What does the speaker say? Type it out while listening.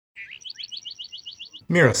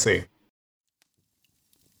Miracy.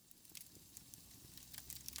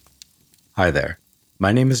 Hi there.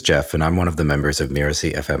 My name is Jeff, and I'm one of the members of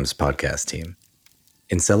Miracy FM's podcast team.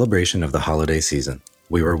 In celebration of the holiday season,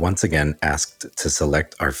 we were once again asked to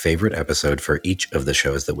select our favorite episode for each of the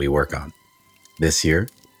shows that we work on. This year,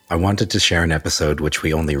 I wanted to share an episode which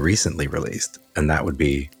we only recently released, and that would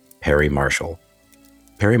be Perry Marshall.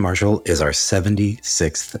 Perry Marshall is our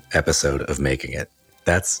 76th episode of Making It.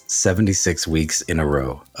 That's 76 weeks in a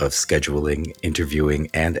row of scheduling, interviewing,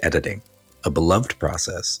 and editing. A beloved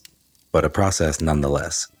process, but a process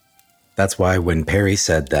nonetheless. That's why when Perry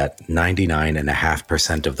said that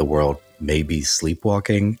 99.5% of the world may be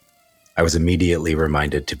sleepwalking, I was immediately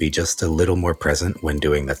reminded to be just a little more present when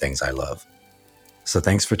doing the things I love. So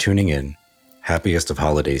thanks for tuning in. Happiest of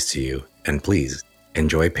holidays to you, and please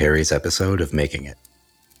enjoy Perry's episode of Making It.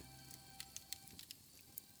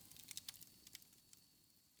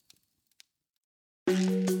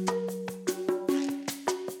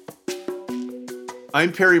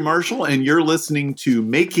 I'm Perry Marshall, and you're listening to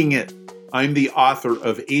Making It. I'm the author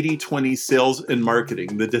of 80/20 Sales and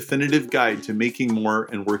Marketing, the definitive guide to making more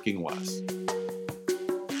and working less.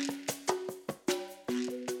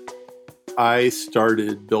 I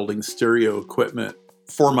started building stereo equipment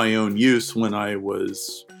for my own use when I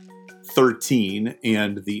was 13,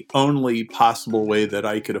 and the only possible way that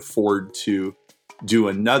I could afford to do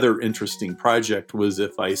another interesting project was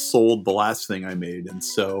if I sold the last thing I made. And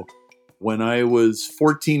so when I was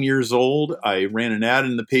 14 years old, I ran an ad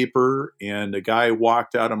in the paper, and a guy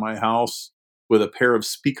walked out of my house with a pair of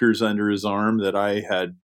speakers under his arm that I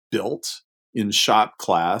had built in shop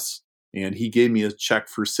class. And he gave me a check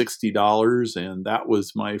for $60, and that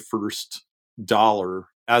was my first dollar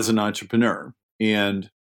as an entrepreneur.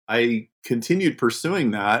 And I continued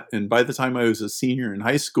pursuing that. And by the time I was a senior in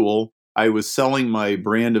high school, I was selling my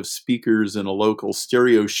brand of speakers in a local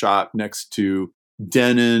stereo shop next to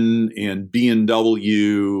Denon and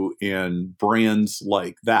B&W and brands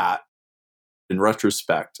like that. In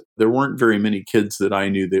retrospect, there weren't very many kids that I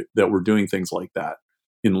knew that were doing things like that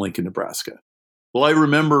in Lincoln, Nebraska. Well, I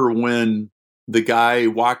remember when the guy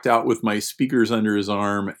walked out with my speakers under his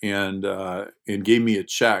arm and gave me a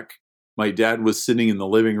check. My dad was sitting in the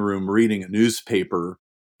living room reading a newspaper,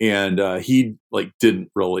 and he didn't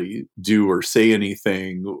really do or say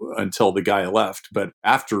anything until the guy left. But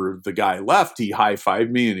after the guy left, he high-fived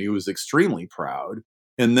me, and he was extremely proud.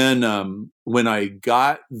 And then when I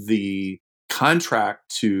got the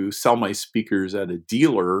contract to sell my speakers at a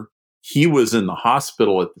dealer, he was in the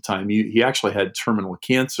hospital at the time. He actually had terminal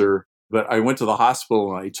cancer, but I went to the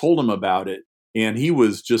hospital and I told him about it, and he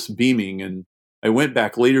was just beaming. And I went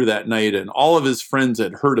back later that night, and all of his friends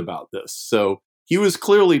had heard about this. So he was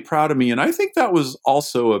clearly proud of me. And I think that was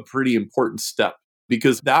also a pretty important step,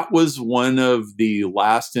 because that was one of the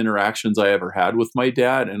last interactions I ever had with my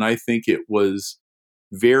dad. And I think it was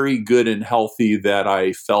very good and healthy that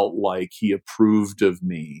I felt like he approved of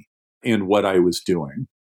me and what I was doing.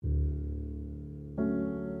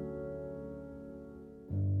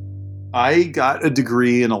 I got a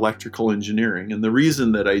degree in electrical engineering. And the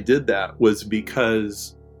reason that I did that was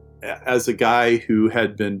because as a guy who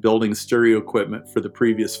had been building stereo equipment for the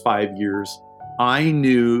previous 5 years, I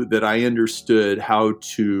knew that I understood how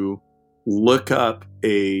to look up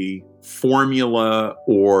a formula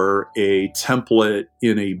or a template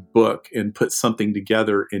in a book and put something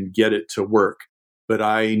together and get it to work. But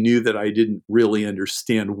I knew that I didn't really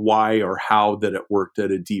understand why or how that it worked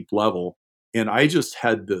at a deep level. And I just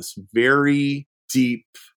had this very deep,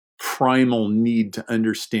 primal need to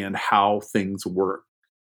understand how things work.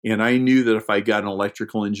 And I knew that if I got an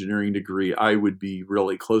electrical engineering degree, I would be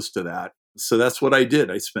really close to that. So that's what I did.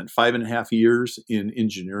 I spent 5.5 years in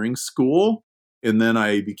engineering school, and then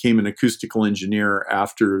I became an acoustical engineer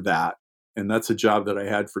after that. And that's a job that I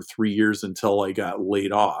had for 3 years until I got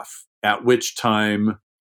laid off, at which time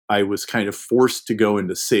I was kind of forced to go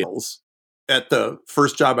into sales. At the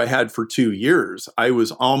first job I had for 2 years, I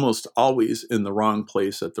was almost always in the wrong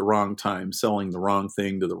place at the wrong time, selling the wrong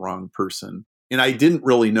thing to the wrong person. And I didn't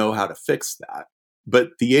really know how to fix that.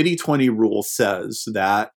 But the 80/20 rule says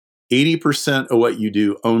that 80% of what you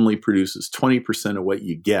do only produces 20% of what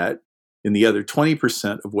you get, and the other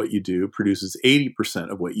 20% of what you do produces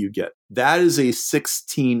 80% of what you get. That is a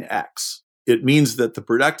 16x. It means that the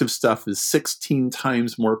productive stuff is 16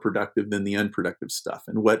 times more productive than the unproductive stuff.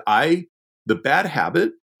 And the bad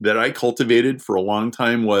habit that I cultivated for a long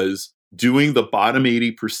time was doing the bottom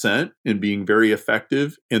 80% and being very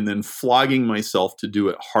effective, and then flogging myself to do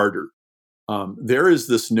it harder. There is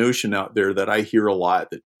this notion out there that I hear a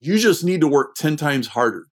lot that you just need to work 10 times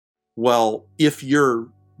harder. Well, if you're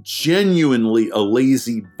genuinely a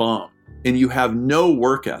lazy bum and you have no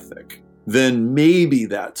work ethic, then maybe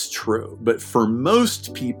that's true. But for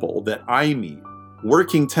most people that I meet,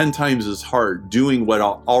 working 10 times as hard, doing what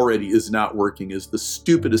already is not working is the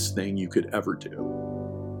stupidest thing you could ever do.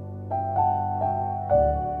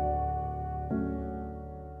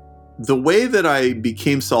 The way that I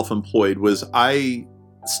became self-employed was I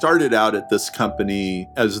started out at this company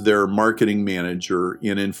as their marketing manager.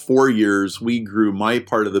 And in 4 years, we grew my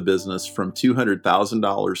part of the business from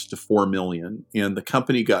 $200,000 to $4 million. And the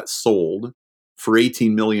company got sold for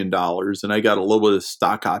 $18 million. And I got a little bit of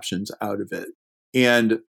stock options out of it.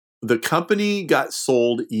 And the company got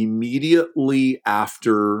sold immediately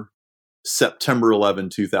after September 11,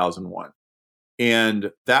 2001.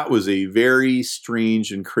 And that was a very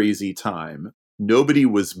strange and crazy time. Nobody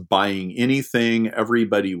was buying anything.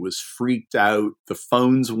 Everybody was freaked out. The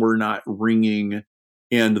phones were not ringing.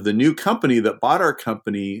 And the new company that bought our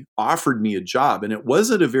company offered me a job. And it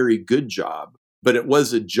wasn't a very good job, but it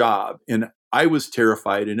was a job. And I was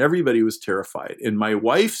terrified and everybody was terrified. And my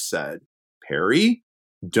wife said, Perry,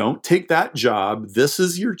 don't take that job. This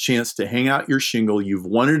is your chance to hang out your shingle. You've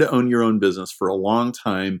wanted to own your own business for a long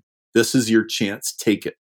time. This is your chance. Take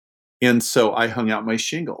it. And so I hung out my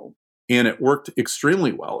shingle and it worked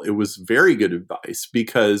extremely well. It was very good advice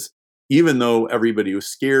because even though everybody was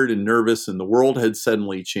scared and nervous and the world had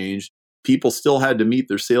suddenly changed, people still had to meet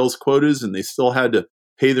their sales quotas and they still had to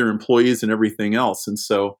pay their employees and everything else. And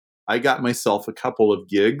so I got myself a couple of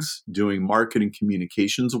gigs doing marketing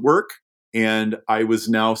communications work. And I was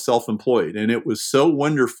now self-employed. And it was so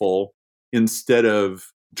wonderful. Instead of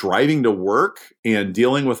driving to work and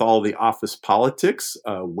dealing with all the office politics,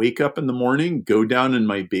 wake up in the morning, go down in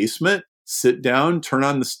my basement, sit down, turn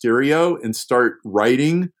on the stereo and start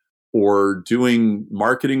writing or doing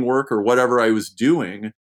marketing work or whatever I was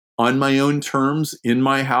doing on my own terms in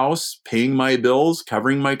my house, paying my bills,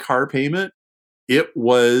 covering my car payment. It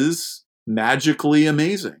was magically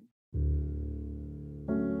amazing.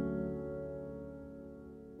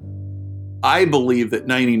 I believe that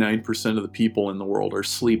 99% of the people in the world are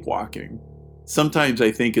sleepwalking. Sometimes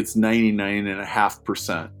I think it's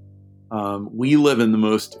 99.5%. We live in the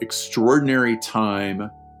most extraordinary time.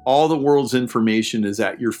 All the world's information is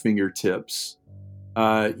at your fingertips.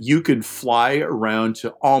 You could fly around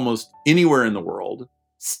to almost anywhere in the world,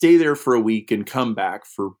 stay there for a week and come back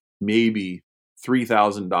for maybe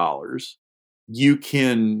 $3,000. You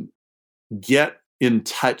can get in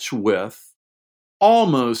touch with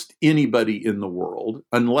almost anybody in the world,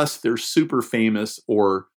 unless they're super famous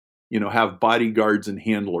or, have bodyguards and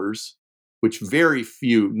handlers, which very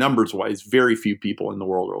few, numbers-wise, very few people in the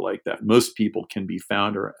world are like that. Most people can be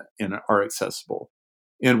found and are accessible.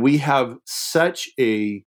 And we have such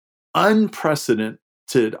a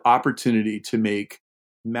unprecedented opportunity to make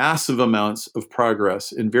massive amounts of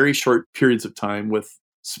progress in very short periods of time with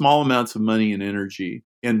small amounts of money and energy.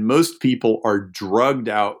 And most people are drugged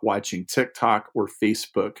out watching TikTok or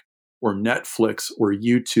Facebook or Netflix or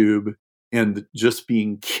YouTube and just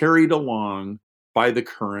being carried along by the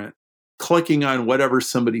current, clicking on whatever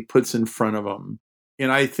somebody puts in front of them.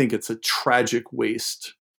 And I think it's a tragic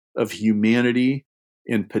waste of humanity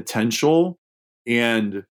and potential.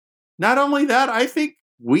 And not only that, I think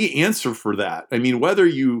we answer for that. I mean, whether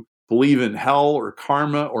you believe in hell or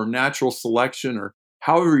karma or natural selection or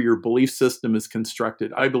however your belief system is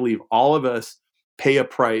constructed, I believe all of us pay a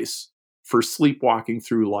price for sleepwalking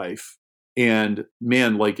through life. And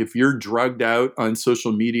man, like if you're drugged out on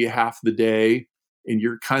social media half the day and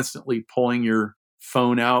you're constantly pulling your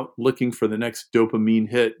phone out, looking for the next dopamine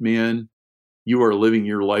hit, man, you are living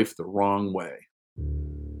your life the wrong way.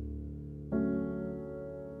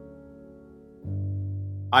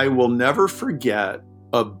 I will never forget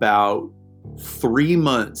about 3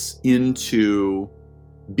 months into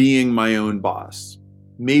being my own boss.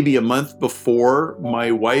 Maybe a month before,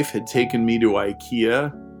 my wife had taken me to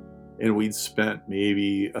IKEA and we'd spent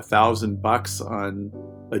maybe $1,000 on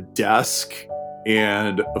a desk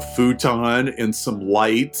and a futon and some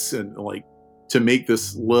lights and like to make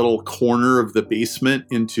this little corner of the basement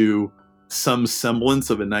into some semblance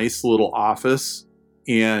of a nice little office.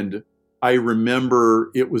 And I remember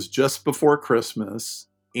it was just before Christmas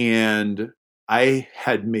and I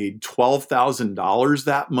had made $12,000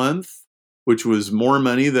 that month, which was more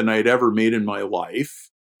money than I'd ever made in my life.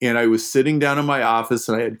 And I was sitting down in my office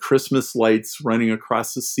and I had Christmas lights running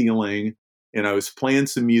across the ceiling and I was playing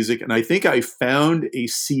some music. And I think I found a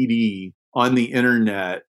CD on the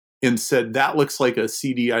internet and said, that looks like a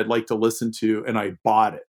CD I'd like to listen to. And I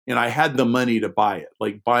bought it. And I had the money to buy it.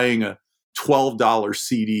 Like buying a $12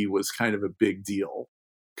 CD was kind of a big deal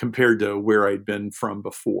compared to where I'd been from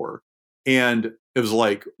before. And it was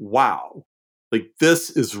like, wow, like this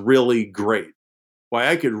is really great. Why,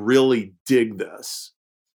 I could really dig this.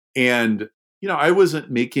 And, I wasn't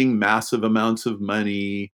making massive amounts of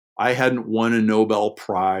money. I hadn't won a Nobel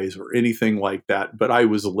Prize or anything like that, but I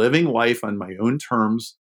was living life on my own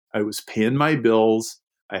terms. I was paying my bills.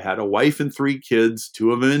 I had a wife and 3 kids,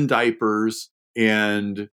 2 of them in diapers,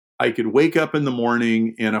 and I could wake up in the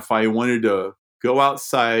morning, and if I wanted to go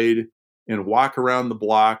outside and walk around the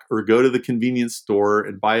block or go to the convenience store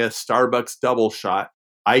and buy a Starbucks double shot,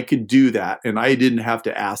 I could do that, and I didn't have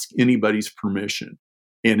to ask anybody's permission,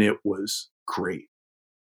 and it was great.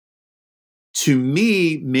 To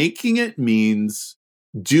me, making it means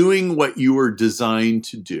doing what you were designed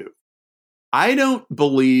to do. I don't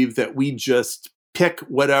believe that we just pick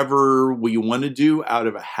whatever we want to do out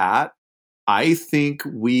of a hat. I think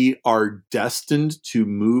we are destined to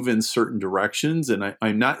move in certain directions. And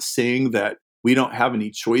I'm not saying that we don't have any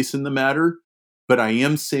choice in the matter, but I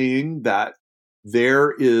am saying that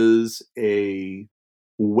there is a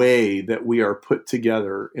way that we are put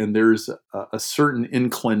together, and there's a certain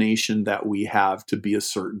inclination that we have to be a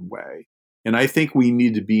certain way. And I think we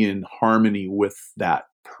need to be in harmony with that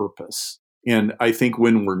purpose. And I think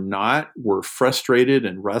when we're not, we're frustrated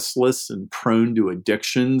and restless and prone to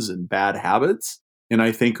addictions and bad habits. And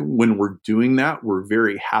I think when we're doing that, we're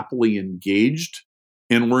very happily engaged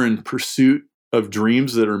and we're in pursuit of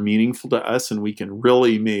dreams that are meaningful to us, and we can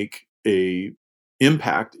really make an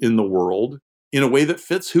impact in the world in a way that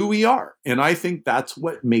fits who we are. And I think that's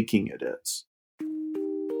what making it is.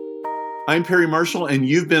 I'm Perry Marshall, and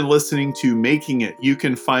you've been listening to Making It. You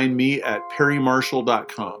can find me at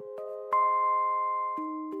perrymarshall.com.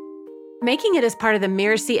 Making It is part of the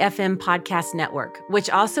Mirasee FM podcast network, which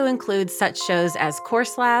also includes such shows as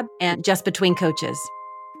Course Lab and Just Between Coaches.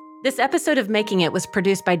 This episode of Making It was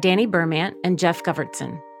produced by Danny Burmant and Jeff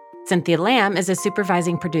Govertson. Cynthia Lamb is a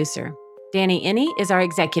supervising producer. Danny Inney is our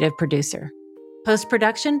executive producer.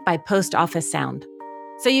 Post-production by Post Office Sound.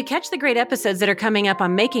 So you catch the great episodes that are coming up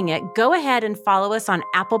on Making It, go ahead and follow us on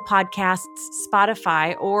Apple Podcasts,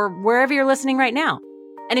 Spotify, or wherever you're listening right now.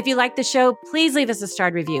 And if you like the show, please leave us a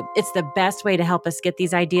starred review. It's the best way to help us get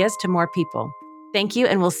these ideas to more people. Thank you,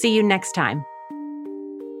 and we'll see you next time.